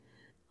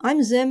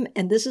I'm Zim,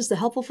 and this is the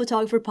Helpful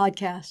Photographer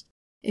Podcast,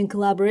 in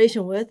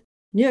collaboration with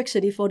New York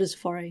City Photo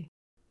Safari.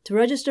 To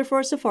register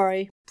for a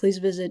safari, please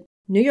visit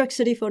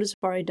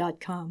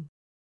NewYorkCityPhotosafari.com.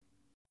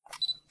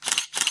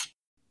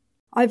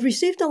 I've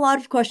received a lot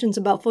of questions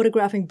about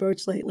photographing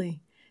birds lately,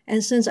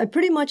 and since I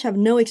pretty much have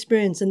no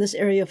experience in this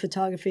area of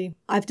photography,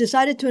 I've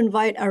decided to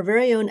invite our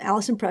very own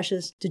Alison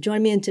Precious to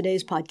join me in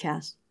today's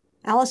podcast.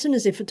 Alison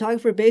is a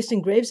photographer based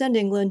in Gravesend,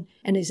 England,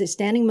 and is a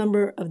standing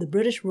member of the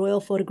British Royal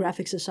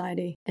Photographic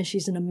Society, and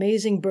she's an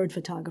amazing bird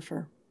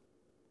photographer.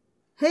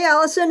 Hey,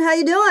 Alison, how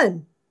you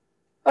doing?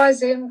 Hi,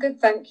 Zim.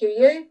 Good, thank you.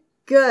 You?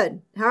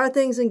 Good. How are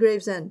things in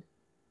Gravesend?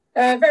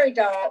 Very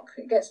dark.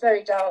 It gets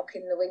very dark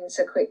in the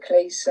winter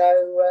quickly,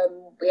 so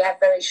we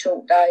have very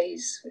short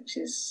days, which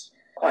is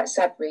quite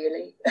sad,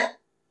 really.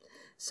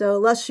 So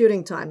less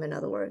shooting time, in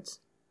other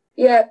words.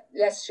 Yeah,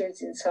 less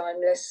shooting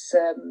time, less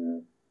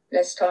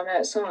time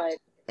outside.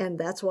 And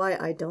that's why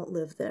I don't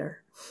live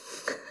there.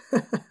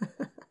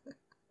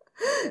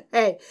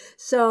 Hey,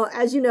 so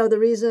as you know, the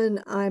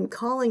reason I'm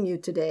calling you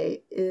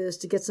today is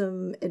to get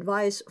some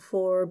advice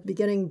for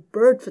beginning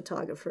bird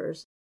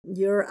photographers.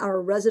 You're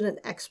our resident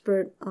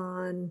expert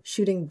on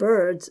shooting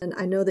birds, and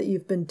I know that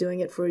you've been doing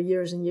it for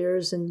years and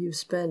years, and you've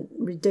spent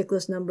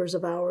ridiculous numbers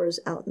of hours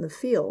out in the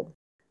field.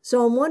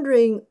 So I'm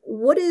wondering,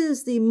 what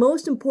is the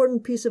most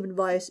important piece of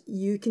advice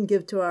you can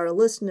give to our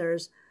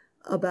listeners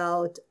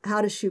about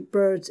how to shoot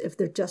birds if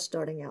they're just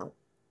starting out?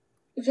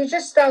 If you're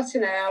just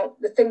starting out,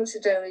 the thing to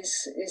do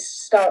is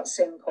start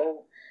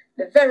simple.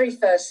 The very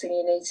first thing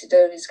you need to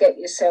do is get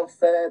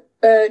yourself a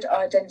bird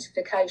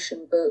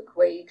identification book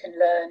where you can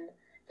learn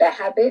their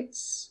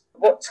habits,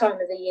 what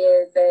time of the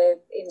year they're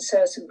in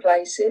certain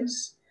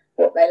places,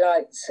 what they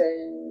like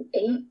to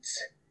eat,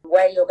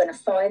 where you're going to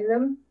find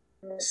them.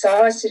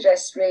 So I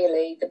suggest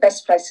really the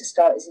best place to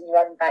start is in your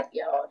own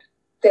backyard.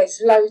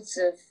 There's loads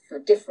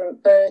of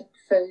different bird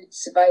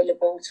foods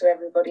available to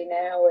everybody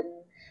now,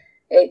 and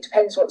it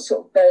depends what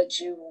sort of birds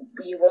you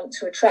want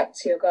to attract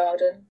to your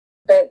garden.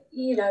 But,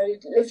 you know,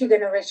 if you're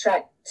going to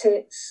attract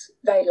tits,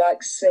 they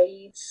like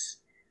seeds.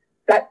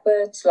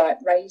 Blackbirds like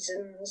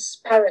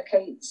raisins,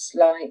 parakeets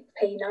like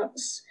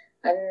peanuts.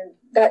 And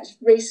that's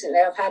recently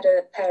I've had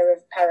a pair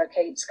of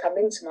parakeets come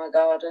into my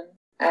garden.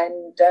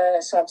 And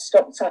so I've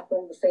stocked up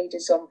all the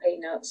feeders on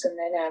peanuts, and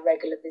they're now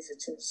regular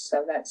visitors.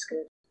 So that's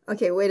good.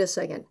 Okay, wait a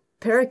second.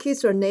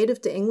 Parakeets are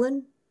native to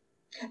England?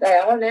 They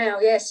are now,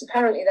 yes.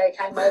 Apparently they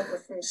came over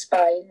from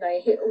Spain.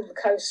 They hit all the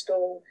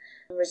coastal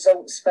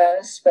resorts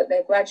first, but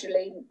they're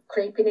gradually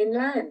creeping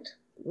inland.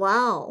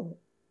 Wow.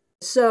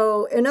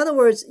 So, in other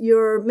words,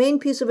 your main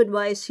piece of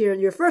advice here,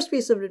 your first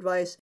piece of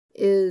advice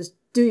is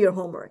do your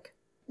homework.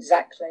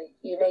 Exactly.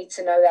 You need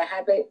to know their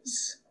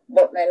habits,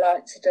 what they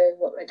like to do,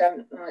 what they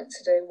don't like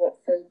to do,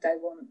 what food they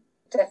want.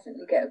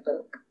 Definitely get a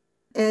book.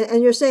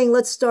 And you're saying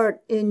let's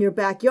start in your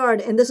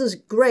backyard. And this is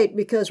great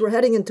because we're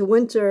heading into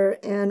winter.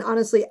 And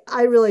honestly,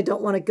 I really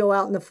don't want to go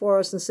out in the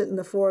forest and sit in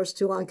the forest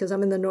too long because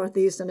I'm in the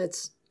Northeast and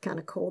it's kind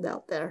of cold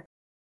out there.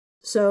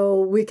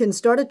 So we can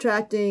start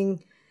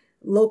attracting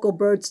local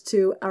birds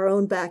to our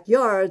own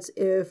backyards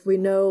if we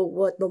know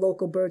what the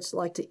local birds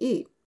like to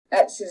eat.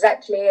 That's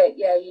exactly it.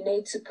 Yeah, you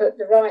need to put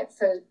the right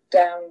food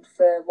down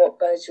for what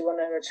birds you want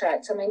to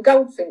attract. I mean,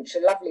 goldfinch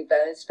are lovely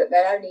birds, but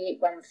they only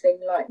eat one thing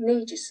like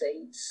Niger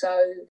seeds.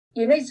 So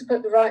you need to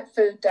put the right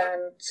food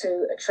down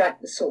to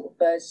attract the sort of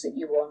birds that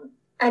you want.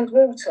 And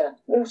water.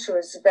 Water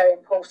is very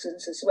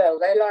important as well.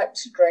 They like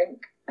to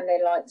drink and they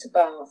like to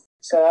bath.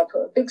 So I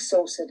put a big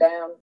saucer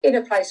down in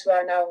a place where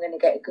I know I'm going to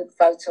get a good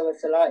photo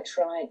if the light's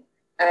right.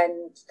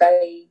 And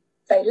they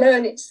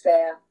learn it's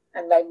there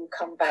and they will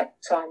come back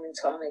time and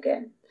time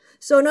again.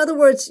 So in other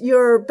words,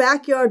 your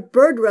backyard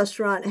bird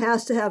restaurant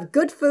has to have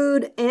good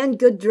food and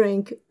good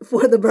drink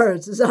for the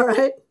birds. Is that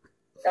right?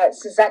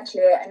 That's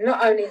exactly it. And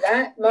not only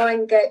that,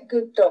 mine get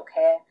good dog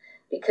hair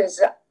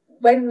because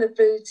when the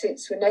blue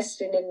tits were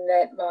nesting in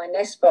my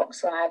nest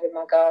box I have in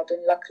my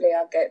garden, luckily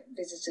I get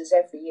visitors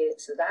every year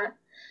to that.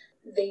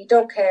 The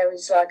dog hair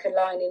is like a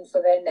lining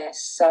for their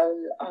nest.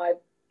 So I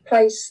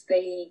place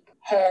the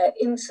hair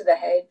into the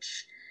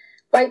hedge,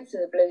 wait for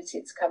the blue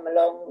tit to come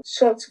along,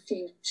 shot a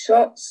few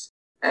shots.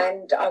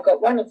 And I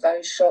got one of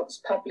those shots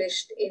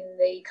published in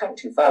the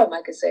Country File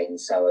magazine.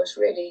 So I was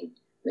really,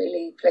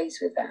 really pleased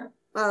with that.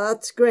 Oh,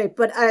 that's great.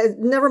 But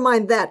never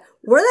mind that.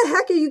 Where the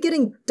heck are you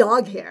getting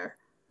dog hair?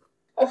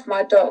 Off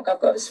my dog.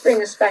 I've got a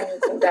Springer Spaniel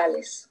called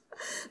Alice.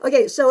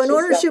 Okay, so in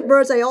order to shoot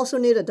birds, I also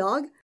need a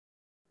dog?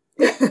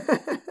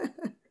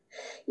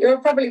 You're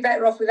probably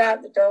better off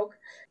without the dog.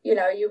 You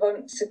know, you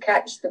want to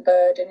catch the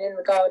bird, and in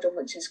the garden,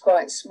 which is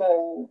quite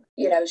small,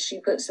 you know,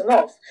 she puts them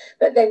off.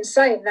 But then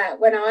saying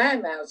that, when I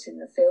am out in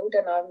the field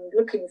and I'm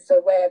looking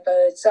for where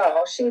birds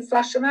are, she'll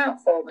flush them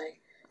out for me.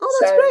 Oh,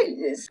 that's great.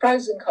 There's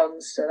pros and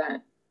cons to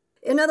that.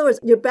 In other words,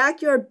 your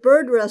backyard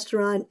bird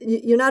restaurant,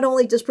 you're not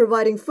only just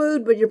providing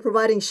food, but you're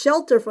providing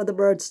shelter for the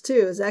birds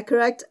too. Is that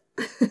correct?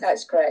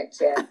 That's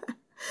correct, yeah.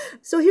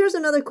 So here's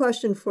another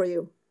question for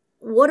you.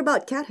 What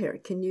about cat hair?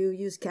 Can you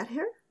use cat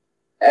hair?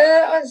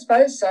 I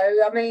suppose so.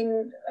 I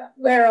mean,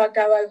 where I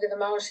go over the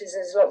marshes,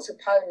 there's lots of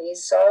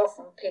ponies, so I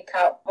often pick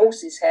up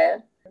horses'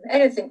 hair.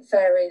 Anything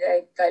furry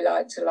they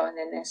like to line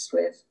their nest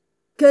with.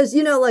 Because,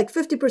 like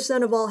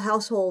 50% of all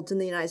households in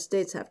the United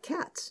States have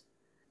cats.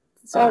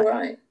 So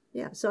right.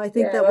 Yeah, so I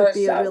think that would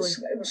be a really...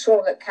 I'm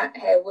sure that cat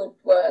hair would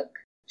work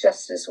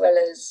just as well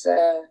as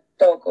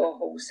dog or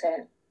horse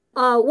hair.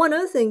 One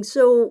other thing,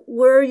 so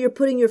where you're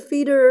putting your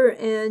feeder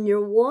and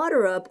your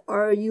water up,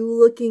 are you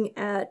looking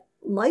at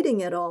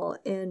lighting at all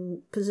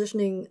and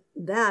positioning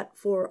that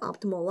for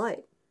optimal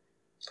light?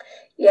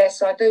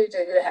 Yes, I do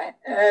that.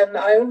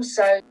 I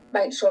also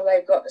make sure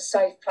they've got a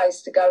safe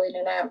place to go in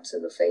and out to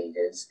the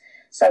feeders.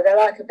 So they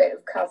like a bit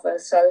of cover.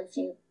 So if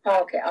you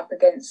park it up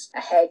against a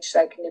hedge,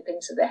 they can nip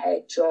into the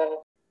hedge,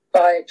 or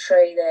by a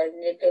tree, they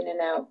nip in and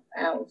out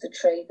of the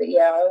tree. But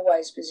yeah, I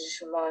always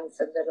position mine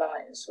for the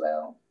light as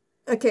well.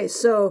 Okay,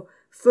 so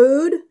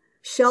food,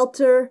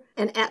 shelter,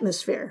 and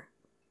atmosphere.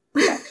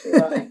 Exactly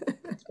right.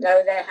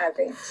 Know their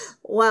habits.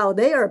 Wow,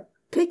 they are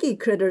picky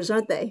critters,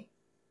 aren't they?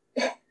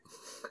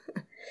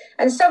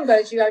 And some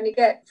birds you only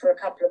get for a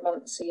couple of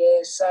months a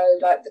year. So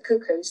like the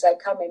cuckoos, they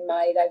come in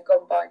May, they've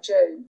gone by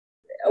June.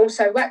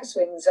 Also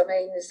waxwings, I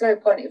mean, there's no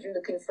point if you're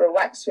looking for a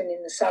waxwing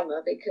in the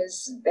summer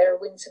because they're a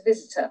winter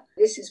visitor.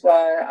 This is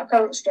why I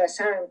can't stress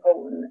how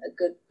important a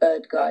good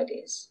bird guide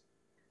is.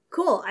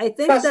 Cool. I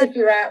think Plus, if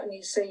you're out and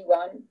you see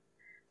one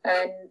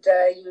and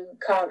you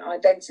can't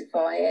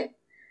identify it,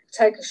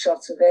 take a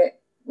shot of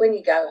it. When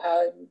you go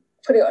home,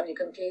 put it on your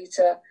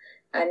computer,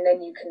 and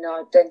then you can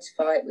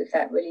identify it with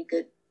that really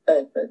good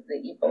bird book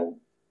that you bought.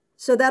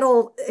 So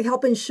that'll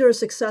help ensure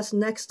success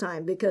next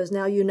time, because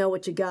now you know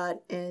what you got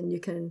and you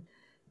can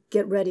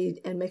get ready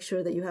and make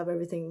sure that you have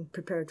everything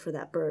prepared for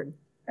that bird.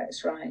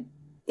 That's right.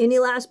 Any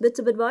last bits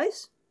of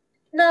advice?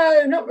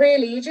 No, not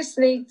really. You just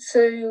need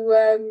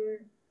to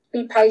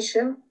be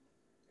patient,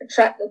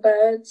 attract the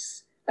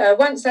birds.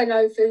 Once they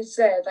know food's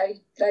there,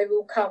 they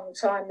will come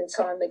time and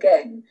time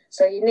again.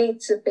 So you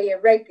need to be a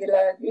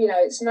regular,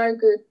 it's no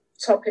good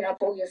topping up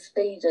all your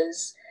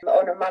feeders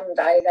on a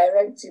Monday. They're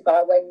empty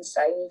by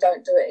Wednesday and you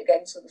don't do it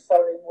again till the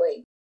following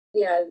week.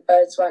 The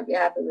birds won't be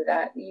happy with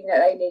that.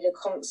 They need a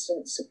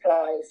constant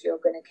supply if you're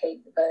going to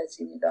keep the birds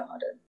in your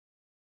garden.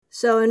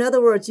 So in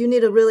other words, you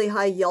need a really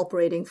high Yelp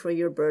rating for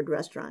your bird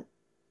restaurant.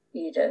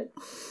 You do.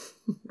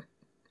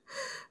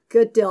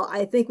 Good deal.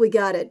 I think we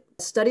got it.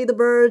 Study the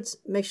birds,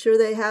 make sure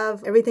they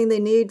have everything they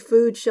need,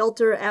 food,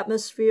 shelter,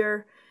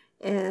 atmosphere,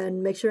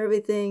 and make sure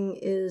everything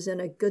is in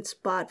a good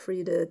spot for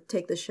you to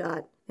take the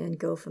shot and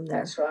go from there.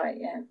 That's right,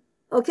 yeah.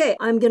 Okay,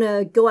 I'm going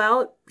to go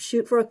out,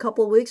 shoot for a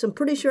couple of weeks. I'm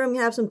pretty sure I'm going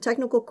to have some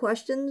technical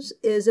questions.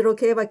 Is it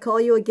okay if I call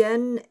you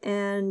again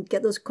and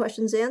get those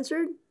questions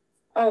answered?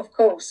 Oh, of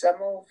course. I'm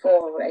all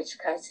for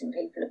educating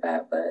people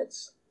about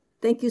birds.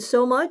 Thank you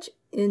so much.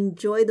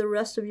 Enjoy the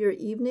rest of your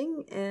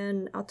evening,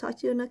 and I'll talk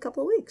to you in a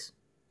couple of weeks.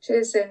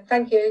 Cheers, then.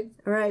 Thank you.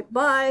 All right,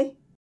 bye.